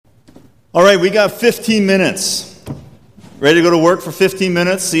All right, we got 15 minutes. Ready to go to work for 15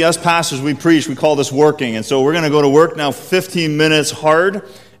 minutes? See, us pastors, we preach, we call this working. And so we're going to go to work now 15 minutes hard.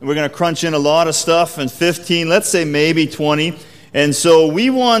 And we're going to crunch in a lot of stuff in 15, let's say maybe 20. And so we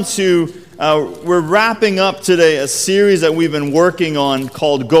want to, we're wrapping up today a series that we've been working on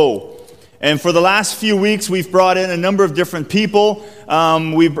called Go. And for the last few weeks, we've brought in a number of different people.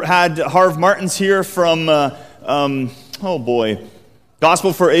 We've had Harv Martins here from,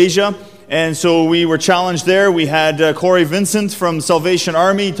 Gospel for Asia. And so we were challenged there. We had Corey Vincent from Salvation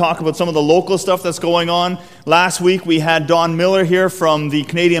Army talk about some of the local stuff that's going on. Last week we had Don Miller here from the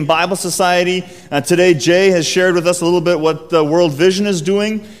Canadian Bible Society. Today Jay has shared with us a little bit what the World Vision is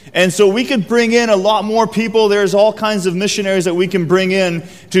doing. And so we could bring in a lot more people. There's all kinds of missionaries that we can bring in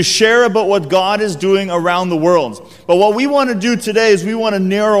to share about what God is doing around the world. But what we want to do today is we want to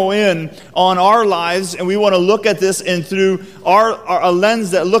narrow in on our lives, and we want to look at this and through a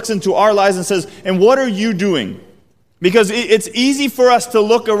lens that looks into our lives and says, and what are you doing? Because it's easy for us to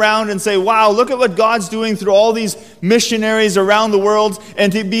look around and say, wow, look at what God's doing through all these missionaries around the world,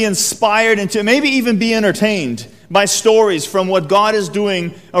 and to be inspired and to maybe even be entertained by stories from what God is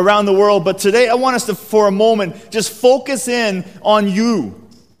doing around the world. But today I want us to, for a moment, just focus in on you.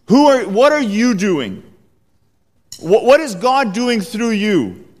 What are you doing? What is God doing through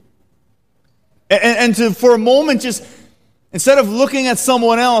you? And to, for a moment, just instead of looking at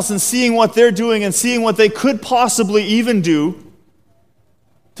someone else and seeing what they're doing and seeing what they could possibly even do,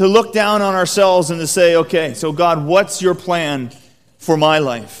 to look down on ourselves and to say, okay, so God, what's your plan for my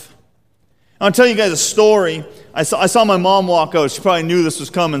life? I'll tell you guys a story. I saw my mom walk out. She probably knew this was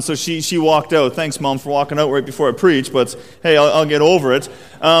coming, so she walked out. Thanks, Mom, for walking out right before I preach, but hey, I'll get over it.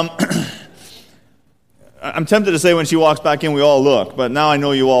 I'm tempted to say when she walks back in, we all look, but now I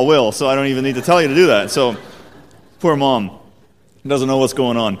know you all will, so I don't even need to tell you to do that. So, poor Mom. Doesn't know what's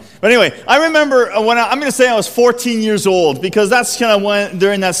going on. But anyway, I remember when I'm going to say I was 14 years old, because that's kind of when,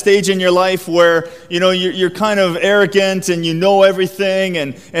 during that stage in your life where, you know, you're kind of arrogant and you know everything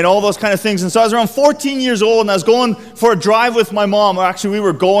and all those kind of things. And so I was around 14 years old and I was going for a drive with my mom. Or actually, we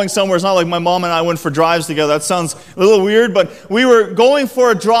were going somewhere. It's not like my mom and I went for drives together. That sounds a little weird, but we were going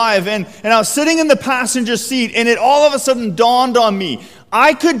for a drive and I was sitting in the passenger seat and it all of a sudden dawned on me,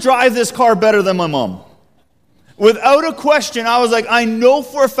 I could drive this car better than my mom. Without a question, I was like, I know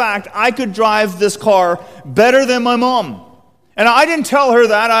for a fact I could drive this car better than my mom. And I didn't tell her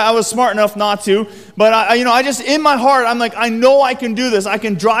that. I was smart enough not to. But I just, in my heart, I'm like, I know I can do this. I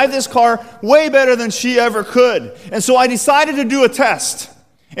can drive this car way better than she ever could. And so I decided to do a test.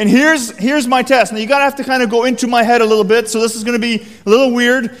 And here's my test. Now, you got to have to kind of go into my head a little bit, so this is going to be a little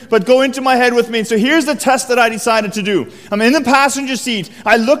weird, but go into my head with me. So here's the test that I decided to do. I'm in the passenger seat.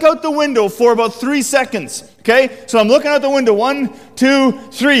 I look out the window for about 3 seconds, okay? So I'm looking out the window, 1, 2,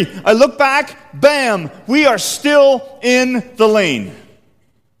 3. I look back, bam, we are still in the lane.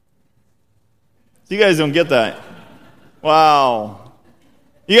 You guys don't get that. Wow.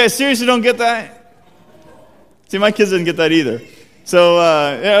 You guys seriously don't get that? See, my kids didn't get that either. So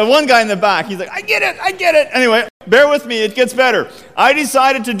one guy in the back, he's like, I get it. Anyway, bear with me, it gets better. I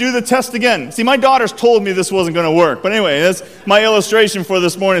decided to do the test again. See, my daughters told me this wasn't going to work. But anyway, that's my illustration for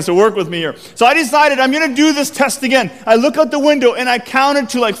this morning, so work with me here. So I decided I'm going to do this test again. I look out the window and I counted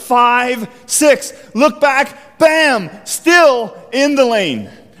to like 5, 6. Look back, bam, still in the lane.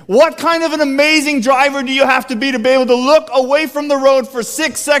 What kind of an amazing driver do you have to be able to look away from the road for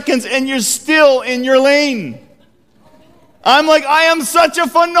 6 seconds and you're still in your lane? I'm like, I am such a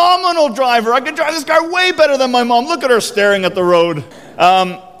phenomenal driver. I can drive this car way better than my mom. Look at her staring at the road.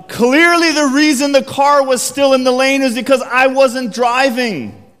 Clearly the reason the car was still in the lane is because I wasn't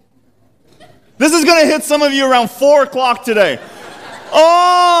driving. This is going to hit some of you around 4 o'clock today.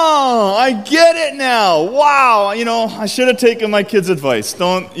 Oh, I get it now. Wow, I should have taken my kids' advice.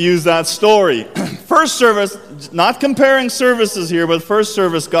 Don't use that story. First service, not comparing services here, but first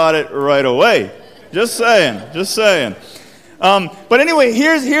service got it right away. Just saying. But anyway,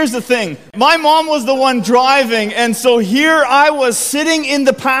 here's the thing. My mom was the one driving, and so here I was sitting in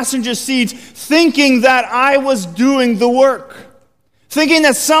the passenger seat thinking that I was doing the work. Thinking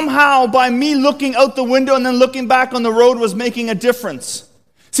that somehow by me looking out the window and then looking back on the road was making a difference.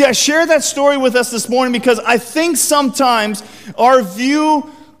 See, I share that story with us this morning because I think sometimes our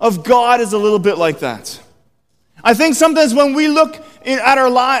view of God is a little bit like that. I think sometimes when we look at our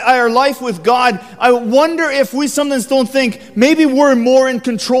life with God, I wonder if we sometimes don't think maybe we're more in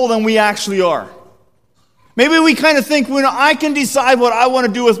control than we actually are. Maybe we kind of think, I can decide what I want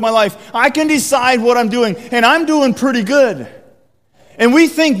to do with my life. I can decide what I'm doing, and I'm doing pretty good. And we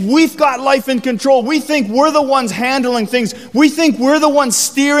think we've got life in control. We think we're the ones handling things. We think we're the ones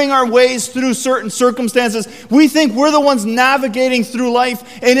steering our ways through certain circumstances. We think we're the ones navigating through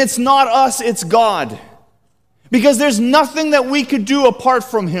life. And it's not us, it's God. Because there's nothing that we could do apart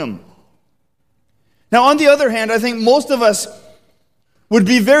from Him. Now, on the other hand, I think most of us would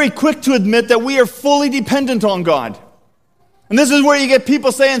be very quick to admit that we are fully dependent on God. And this is where you get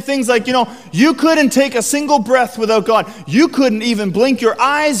people saying things like, you couldn't take a single breath without God. You couldn't even blink your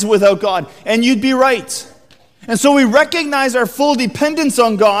eyes without God. And you'd be right. And so we recognize our full dependence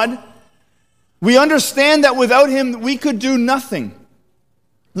on God. We understand that without Him, we could do nothing.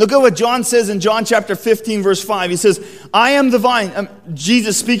 Look at what John says in John chapter 15, verse 5. He says, I am the vine.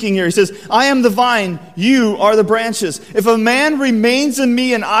 Jesus speaking here. He says, I am the vine, you are the branches. If a man remains in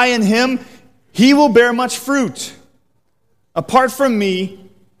me and I in him, he will bear much fruit. Apart from me,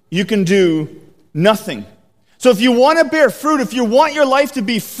 you can do nothing. So if you want to bear fruit, if you want your life to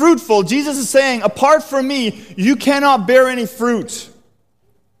be fruitful, Jesus is saying, apart from me, you cannot bear any fruit.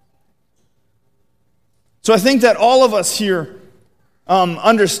 So I think that all of us here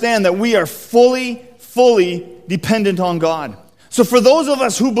understand that we are fully dependent on God. So for those of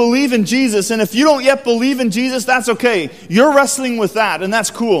us who believe in Jesus, and if you don't yet believe in Jesus, that's okay. You're wrestling with that, and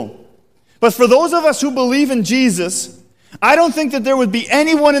that's cool. But for those of us who believe in Jesus, I don't think that there would be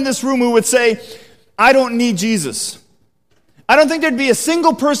anyone in this room who would say, I don't need Jesus. I don't think there'd be a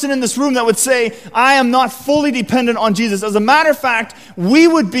single person in this room that would say, I am not fully dependent on Jesus. As a matter of fact, we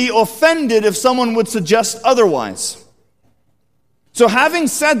would be offended if someone would suggest otherwise. So having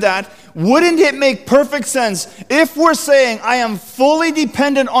said that, wouldn't it make perfect sense if we're saying, I am fully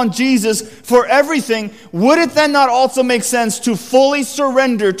dependent on Jesus for everything, would it then not also make sense to fully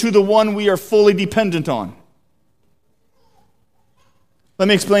surrender to the one we are fully dependent on? Let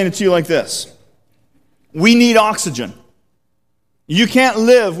me explain it to you like this. We need oxygen. You can't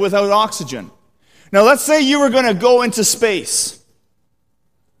live without oxygen. Now let's say you were going to go into space.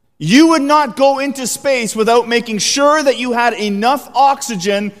 You would not go into space without making sure that you had enough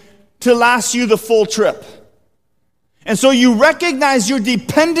oxygen to last you the full trip. And so you recognize your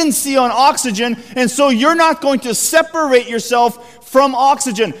dependency on oxygen, and so you're not going to separate yourself from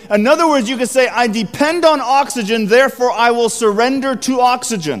oxygen. In other words, you could say, I depend on oxygen, therefore I will surrender to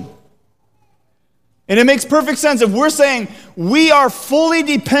oxygen. And it makes perfect sense. If we're saying we are fully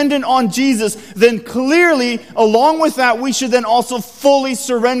dependent on Jesus, then clearly, along with that, we should then also fully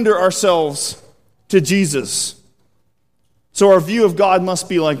surrender ourselves to Jesus. So our view of God must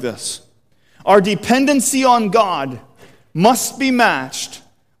be like this. Our dependency on God must be matched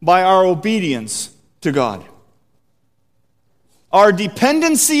by our obedience to God. Our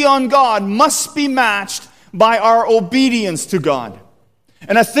dependency on God must be matched by our obedience to God.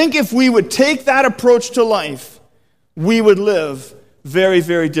 And I think if we would take that approach to life, we would live very,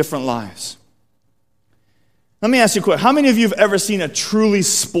 very different lives. Let me ask you a question. How many of you have ever seen a truly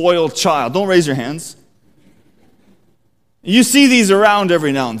spoiled child? Don't raise your hands. You see these around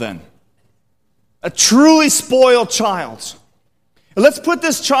every now and then. A truly spoiled child. Let's put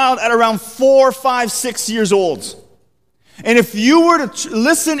this child at around 4, 5, 6 years old. And if you were to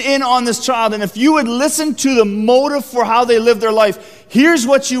listen in on this child, and if you would listen to the motive for how they live their life, here's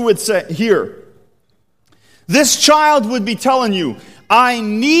what you would hear. This child would be telling you, I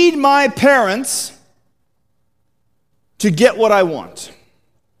need my parents to get what I want.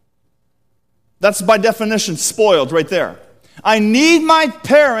 That's by definition spoiled right there. I need my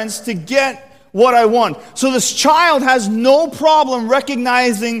parents to get what I want. So this child has no problem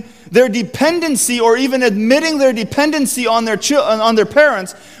recognizing their dependency or even admitting their dependency on their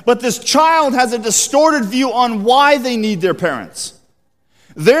parents, but this child has a distorted view on why they need their parents.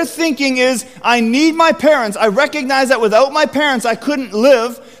 Their thinking is, I need my parents. I recognize that without my parents I couldn't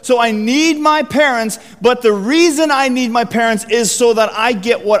live, so I need my parents, but the reason I need my parents is so that I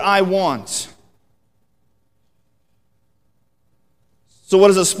get what I want. So what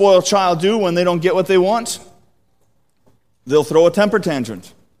does a spoiled child do when they don't get what they want? They'll throw a temper tantrum,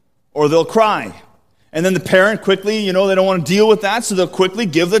 or they'll cry. And then the parent quickly, they don't want to deal with that, so they'll quickly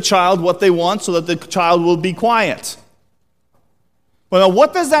give the child what they want so that the child will be quiet. Well, now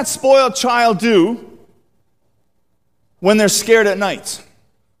what does that spoiled child do when they're scared at night?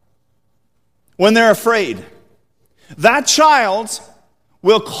 When they're afraid? That child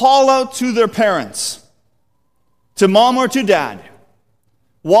will call out to their parents, to mom or to dad.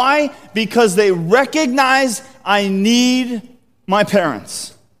 Why? Because they recognize I need my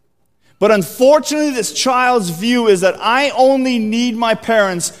parents. But unfortunately, this child's view is that I only need my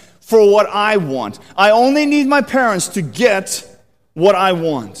parents for what I want. I only need my parents to get what I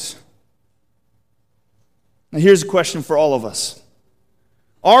want. Now here's a question for all of us.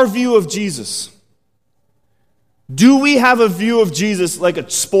 Our view of Jesus. Do we have a view of Jesus like a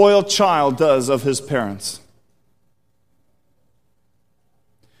spoiled child does of his parents?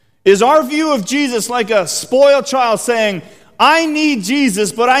 Is our view of Jesus like a spoiled child saying, I need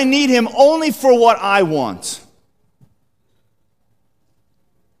Jesus, but I need him only for what I want?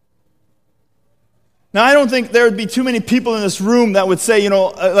 Now, I don't think there would be too many people in this room that would say,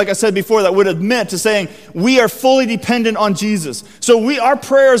 like I said before, that would admit to saying, we are fully dependent on Jesus. So our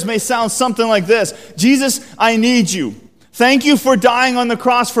prayers may sound something like this: Jesus, I need you. Thank you for dying on the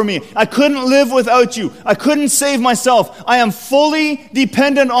cross for me. I couldn't live without you. I couldn't save myself. I am fully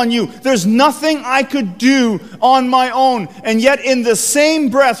dependent on you. There's nothing I could do on my own. And yet in the same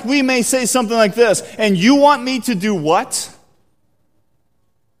breath, we may say something like this: and you want me to do what?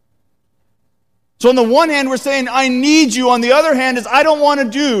 So on the one hand, we're saying, I need you. On the other hand is, I don't want to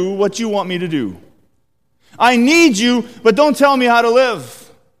do what you want me to do. I need you, but don't tell me how to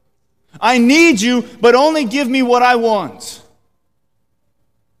live. I need you, but only give me what I want.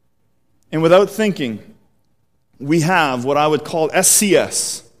 And without thinking, we have what I would call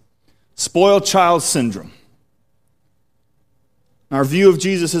SCS, spoiled child syndrome. Our view of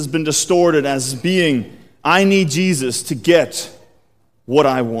Jesus has been distorted as being, I need Jesus to get what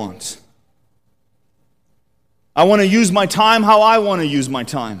I want. I want to use my time how I want to use my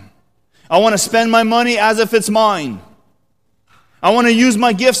time. I want to spend my money as if it's mine. I want to use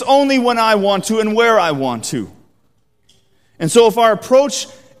my gifts only when I want to and where I want to. And so if our approach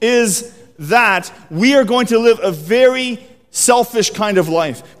is that, we are going to live a very selfish kind of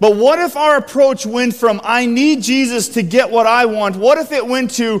life. But what if our approach went from, I need Jesus to get what I want? What if it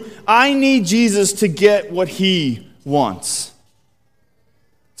went to, I need Jesus to get what he wants?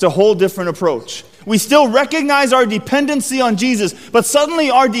 It's a whole different approach. We still recognize our dependency on Jesus, but suddenly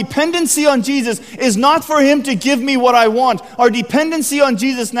our dependency on Jesus is not for him to give me what I want. Our dependency on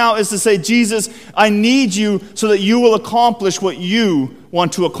Jesus now is to say, Jesus, I need you so that you will accomplish what you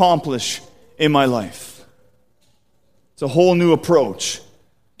want to accomplish in my life. It's a whole new approach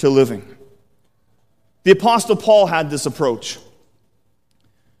to living. The Apostle Paul had this approach.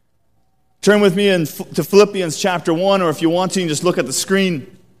 Turn with me to Philippians chapter 1, or if you want to, you can just look at the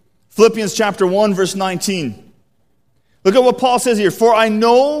screen. Philippians chapter 1, verse 19. Look at what Paul says here. For I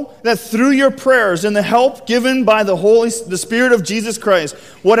know that through your prayers and the help given by the Spirit of Jesus Christ,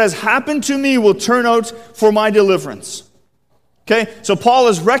 what has happened to me will turn out for my deliverance. Okay, so Paul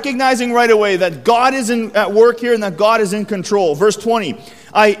is recognizing right away that God is at work here and that God is in control. Verse 20.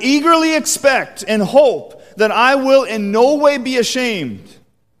 I eagerly expect and hope that I will in no way be ashamed,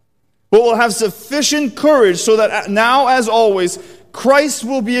 but will have sufficient courage so that now, as always, Christ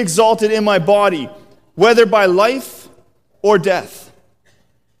will be exalted in my body, whether by life or death.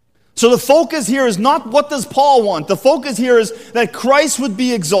 So the focus here is not what does Paul want. The focus here is that Christ would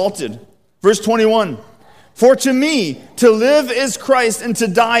be exalted. Verse 21. For to me, to live is Christ and to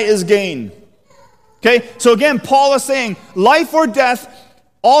die is gain. Okay, so again, Paul is saying, life or death,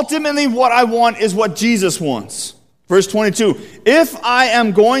 ultimately what I want is what Jesus wants. Verse 22. If I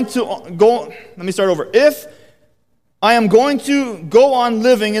am going to go on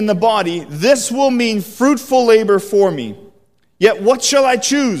living in the body, this will mean fruitful labor for me. Yet what shall I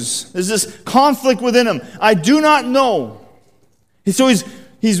choose? There's this conflict within him. I do not know. So he's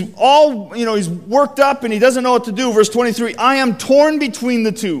worked up and he doesn't know what to do. Verse 23, I am torn between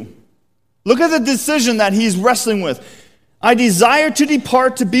the two. Look at the decision that he's wrestling with. I desire to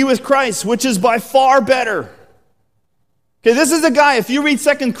depart to be with Christ, which is by far better. Okay, this is a guy, if you read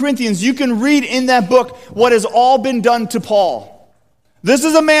 2 Corinthians, you can read in that book what has all been done to Paul. This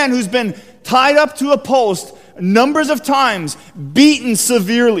is a man who's been tied up to a post numbers of times, beaten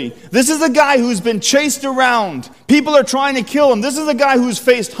severely. This is a guy who's been chased around. People are trying to kill him. This is a guy who's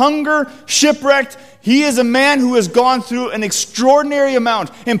faced hunger, shipwrecked. He is a man who has gone through an extraordinary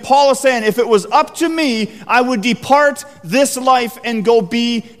amount. And Paul is saying, if it was up to me, I would depart this life and go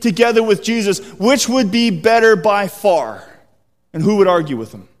be together with Jesus, which would be better by far. And who would argue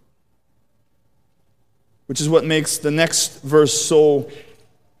with him? Which is what makes the next verse so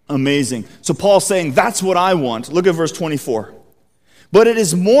amazing. So Paul's saying, that's what I want. Look at verse 24. But it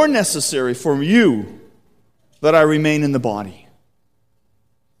is more necessary for you that I remain in the body.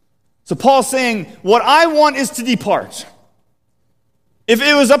 So Paul's saying, what I want is to depart. If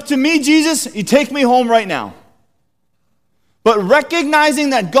it was up to me, Jesus, you take me home right now. But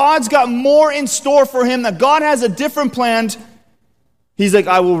recognizing that God's got more in store for him, that God has a different plan, he's like,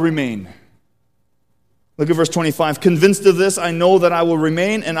 I will remain. Look at verse 25. Convinced of this, I know that I will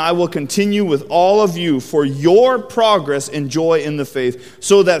remain and I will continue with all of you for your progress and joy in the faith,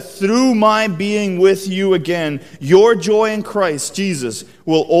 so that through my being with you again, your joy in Christ Jesus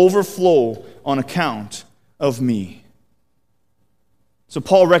will overflow on account of me. So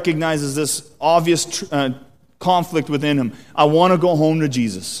Paul recognizes this obvious conflict within him. I want to go home to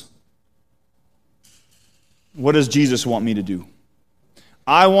Jesus. What does Jesus want me to do?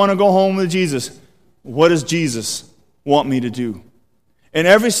 I want to go home to Jesus. What does Jesus want me to do? And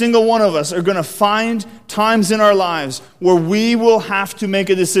every single one of us are going to find times in our lives where we will have to make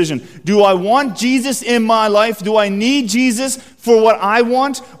a decision. Do I want Jesus in my life? Do I need Jesus for what I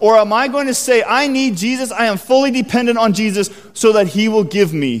want? Or am I going to say, I need Jesus, I am fully dependent on Jesus so that he will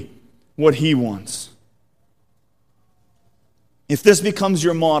give me what he wants? If this becomes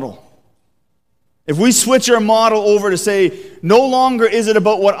your model, if we switch our model over to say, no longer is it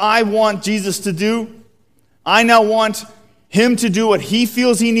about what I want Jesus to do, I now want him to do what he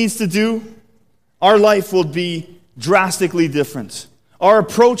feels he needs to do, our life will be drastically different. Our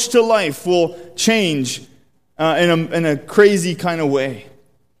approach to life will change in a crazy kind of way.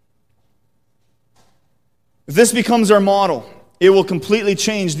 If this becomes our model, it will completely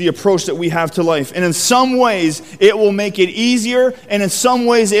change the approach that we have to life. And in some ways, it will make it easier, and in some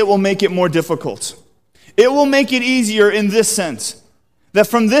ways, it will make it more difficult. It will make it easier in this sense, that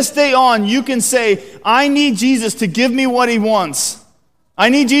from this day on, you can say, I need Jesus to give me what he wants. I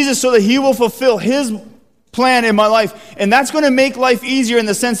need Jesus so that he will fulfill his plan in my life. And that's going to make life easier in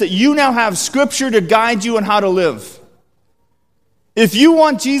the sense that you now have Scripture to guide you on how to live. If you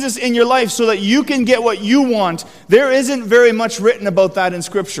want Jesus in your life so that you can get what you want, there isn't very much written about that in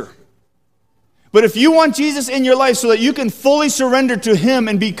Scripture. But if you want Jesus in your life so that you can fully surrender to him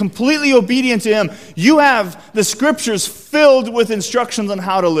and be completely obedient to him, you have the Scriptures filled with instructions on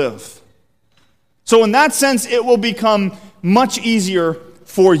how to live. So in that sense, it will become much easier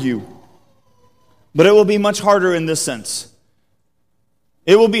for you. But it will be much harder in this sense.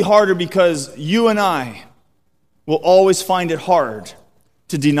 It will be harder because you and I will always find it hard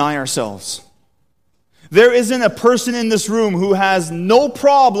to deny ourselves. There isn't a person in this room who has no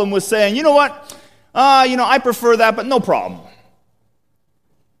problem with saying, you know what, I prefer that, but no problem.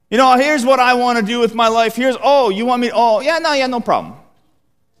 Here's what I want to do with my life. No problem.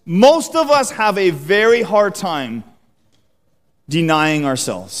 Most of us have a very hard time denying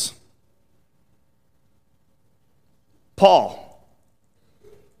ourselves. Paul,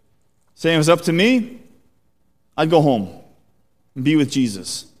 saying it was up to me, I'd go home and be with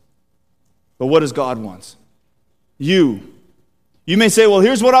Jesus. But what does God want? You may say, well,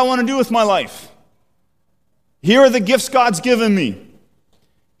 here's what I want to do with my life. Here are the gifts God's given me.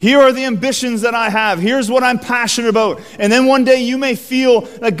 Here are the ambitions that I have. Here's what I'm passionate about. And then one day you may feel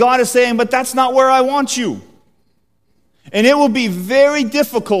that God is saying, but that's not where I want you. And it will be very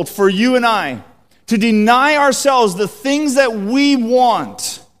difficult for you and I to deny ourselves the things that we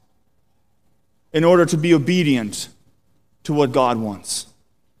want in order to be obedient to what God wants.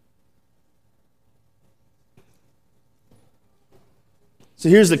 So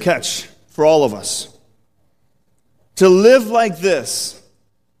here's the catch for all of us. To live like this,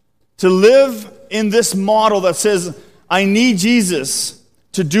 to live in this model that says, I need Jesus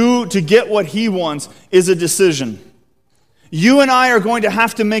to get what he wants, is a decision. You and I are going to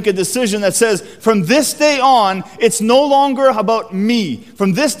have to make a decision that says, from this day on, it's no longer about me.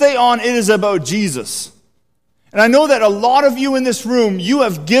 From this day on, it is about Jesus. And I know that a lot of you in this room, you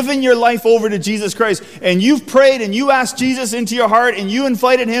have given your life over to Jesus Christ, and you've prayed and you asked Jesus into your heart, and you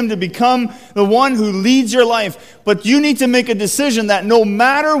invited him to become the one who leads your life. But you need to make a decision that no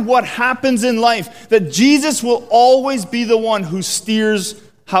matter what happens in life, that Jesus will always be the one who steers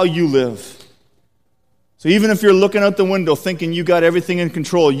how you live. So even if you're looking out the window thinking you got everything in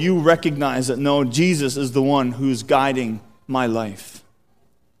control, you recognize that no, Jesus is the one who's guiding my life.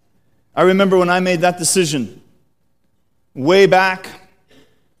 I remember when I made that decision way back.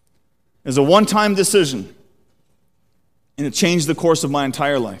 It was a one-time decision, and it changed the course of my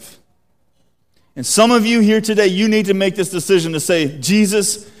entire life. And some of you here today, you need to make this decision to say,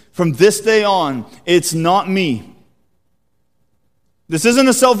 Jesus, from this day on, it's not me. This isn't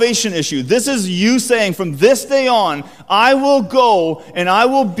a salvation issue. This is you saying, from this day on, I will go and I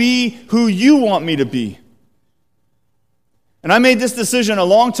will be who you want me to be. And I made this decision a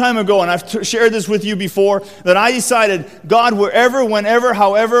long time ago, and I've shared this with you before, that I decided, God, wherever, whenever,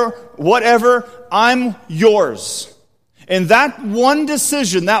 however, whatever, I'm yours. And that one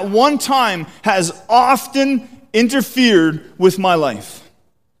decision, that one time, has often interfered with my life.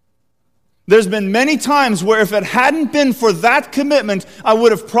 There's been many times where if it hadn't been for that commitment, I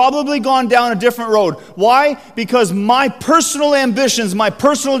would have probably gone down a different road. Why? Because my personal ambitions, my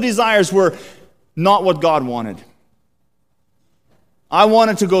personal desires were not what God wanted. I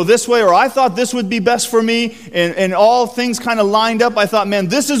wanted to go this way, or I thought this would be best for me, and all things kind of lined up. I thought, man,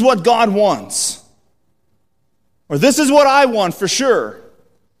 this is what God wants. Or this is what I want for sure.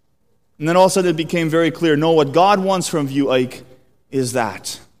 And then all of a sudden it became very clear, no, what God wants from you, Ike, is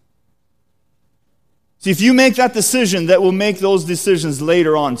that. See, if you make that decision, that will make those decisions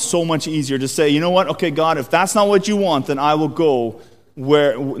later on so much easier to say, you know what, okay, God, if that's not what you want, then I will go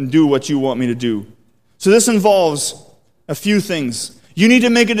where and do what you want me to do. So this involves a few things. You need to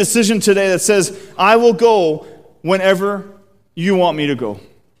make a decision today that says, I will go whenever you want me to go.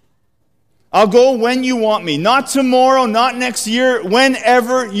 I'll go when you want me. Not tomorrow, not next year,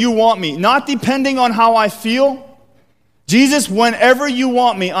 whenever you want me. Not depending on how I feel. Jesus, whenever you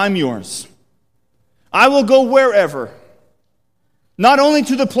want me, I'm yours. I will go wherever. Not only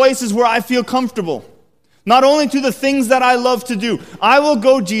to the places where I feel comfortable. Not only to the things that I love to do. I will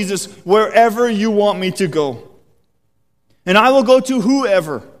go, Jesus, wherever you want me to go. And I will go to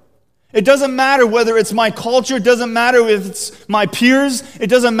whoever. It doesn't matter whether it's my culture. It doesn't matter if it's my peers. It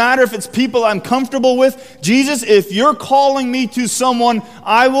doesn't matter if it's people I'm comfortable with. Jesus, if you're calling me to someone,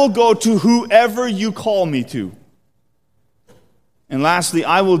 I will go to whoever you call me to. And lastly,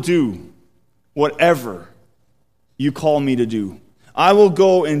 I will do whatever you call me to do. I will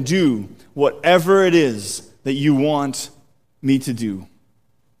go and do whatever it is that you want me to do.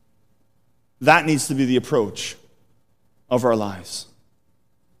 That needs to be the approach of our lives.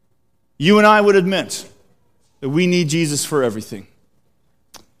 You and I would admit that we need Jesus for everything.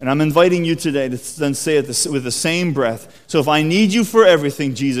 And I'm inviting you today to then say it with the same breath. So if I need you for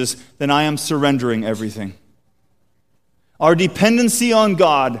everything, Jesus, then I am surrendering everything. Our dependency on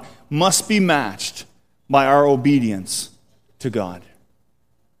God must be matched by our obedience to God.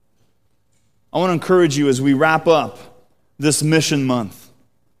 I want to encourage you as we wrap up this mission month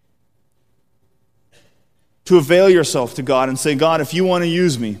to avail yourself to God and say, God, if you want to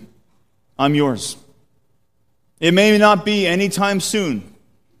use me, I'm yours. It may not be anytime soon,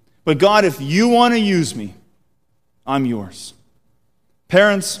 but God, if you want to use me, I'm yours.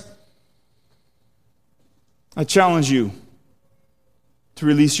 Parents, I challenge you to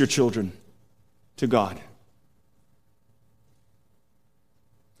release your children to God.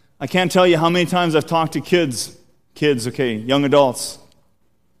 I can't tell you how many times I've talked to kids, young adults,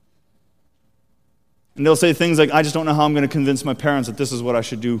 and they'll say things like, I just don't know how I'm going to convince my parents that this is what I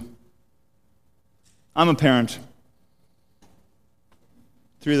should do. I'm a parent.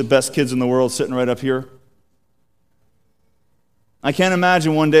 3 of the best kids in the world sitting right up here. I can't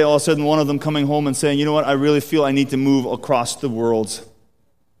imagine one day all of a sudden one of them coming home and saying, you know what, I really feel I need to move across the world.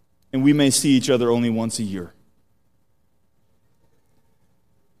 And we may see each other only once a year.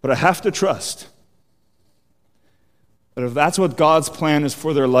 But I have to trust that if that's what God's plan is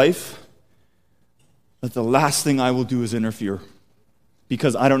for their life, that the last thing I will do is interfere,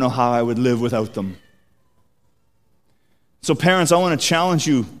 because I don't know how I would live without them. So parents, I want to challenge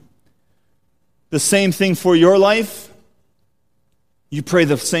you. The same thing for your life. You pray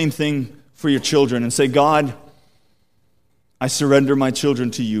the same thing for your children and say, God, I surrender my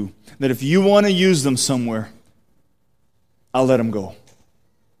children to you. That if you want to use them somewhere, I'll let them go.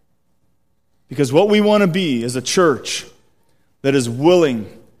 Because what we want to be is a church that is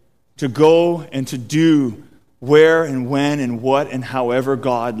willing to go and to do where and when and what and however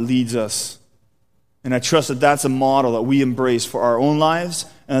God leads us. And I trust that that's a model that we embrace for our own lives,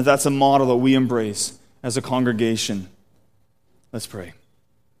 and that that's a model that we embrace as a congregation. Let's pray.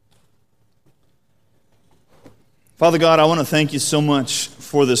 Father God, I want to thank you so much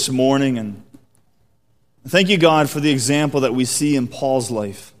for this morning, and thank you, God, for the example that we see in Paul's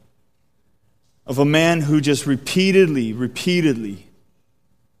life of a man who just repeatedly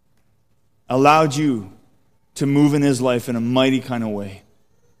allowed you to move in his life in a mighty kind of way.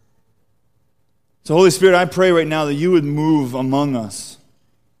 So Holy Spirit, I pray right now that you would move among us.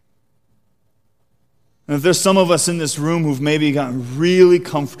 And if there's some of us in this room who've maybe gotten really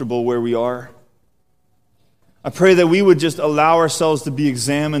comfortable where we are, I pray that we would just allow ourselves to be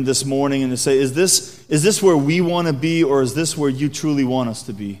examined this morning and to say, is this where we want to be, or is this where you truly want us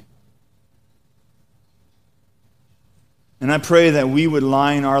to be? And I pray that we would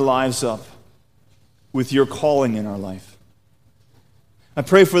line our lives up with your calling in our life. I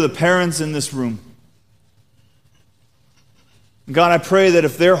pray for the parents in this room. God, I pray that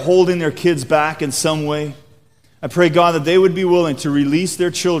if they're holding their kids back in some way, I pray, God, that they would be willing to release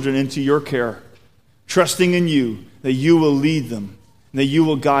their children into your care, trusting in you that you will lead them and that you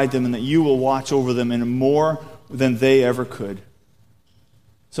will guide them and that you will watch over them in more than they ever could.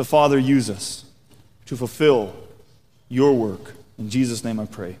 So, Father, use us to fulfill your work. In Jesus' name I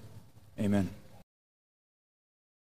pray. Amen.